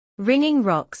Ringing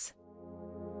Rocks.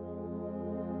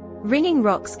 Ringing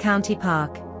Rocks County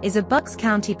Park is a Bucks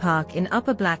County park in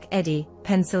Upper Black Eddy,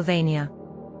 Pennsylvania.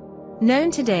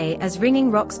 Known today as Ringing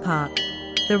Rocks Park,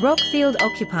 the rock field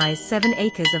occupies 7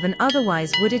 acres of an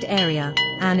otherwise wooded area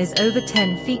and is over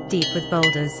 10 feet deep with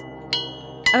boulders.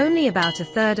 Only about a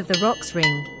third of the rocks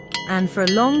ring, and for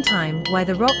a long time why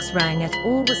the rocks rang at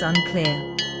all was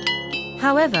unclear.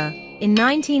 However, in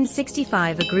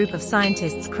 1965 a group of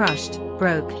scientists crushed,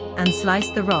 broke, and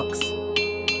sliced the rocks.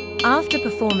 After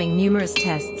performing numerous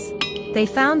tests, they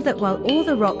found that while all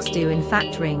the rocks do in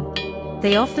fact ring,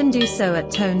 they often do so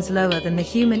at tones lower than the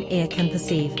human ear can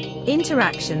perceive.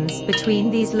 Interactions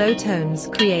between these low tones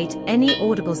create any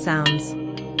audible sounds.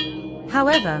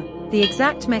 However, the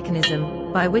exact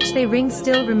mechanism by which they ring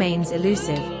still remains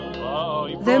elusive.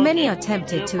 Though many are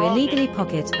tempted to illegally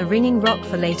pocket a ringing rock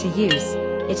for later use,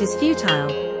 it is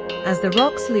futile, as the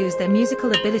rocks lose their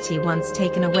musical ability once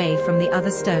taken away from the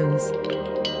other stones.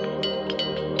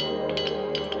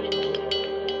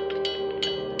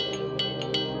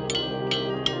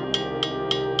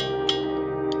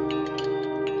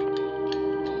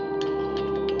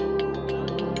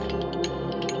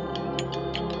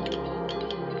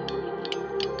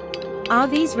 Are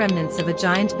these remnants of a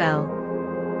giant bell?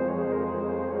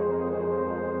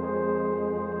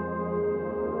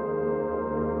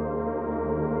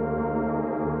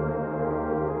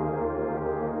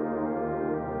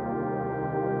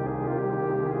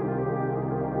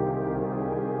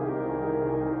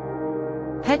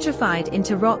 Petrified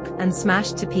into rock and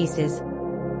smashed to pieces.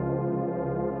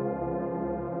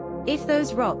 If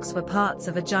those rocks were parts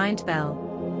of a giant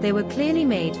bell, they were clearly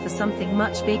made for something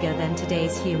much bigger than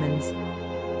today's humans.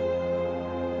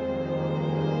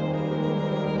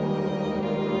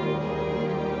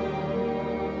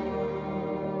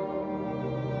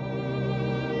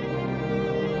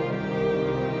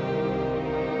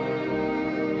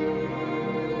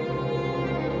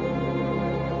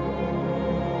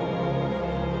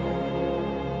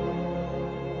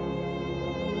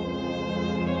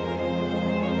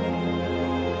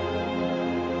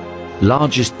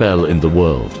 Largest bell in the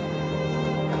world.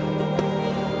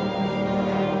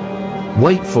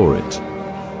 Wait for it.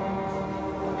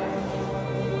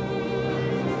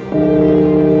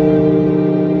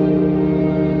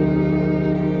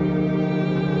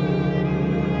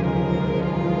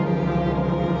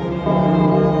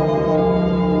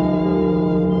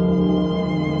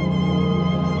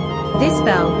 This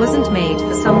bell wasn't made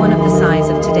for someone of the size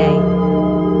of today.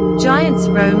 Giants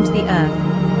roamed the earth,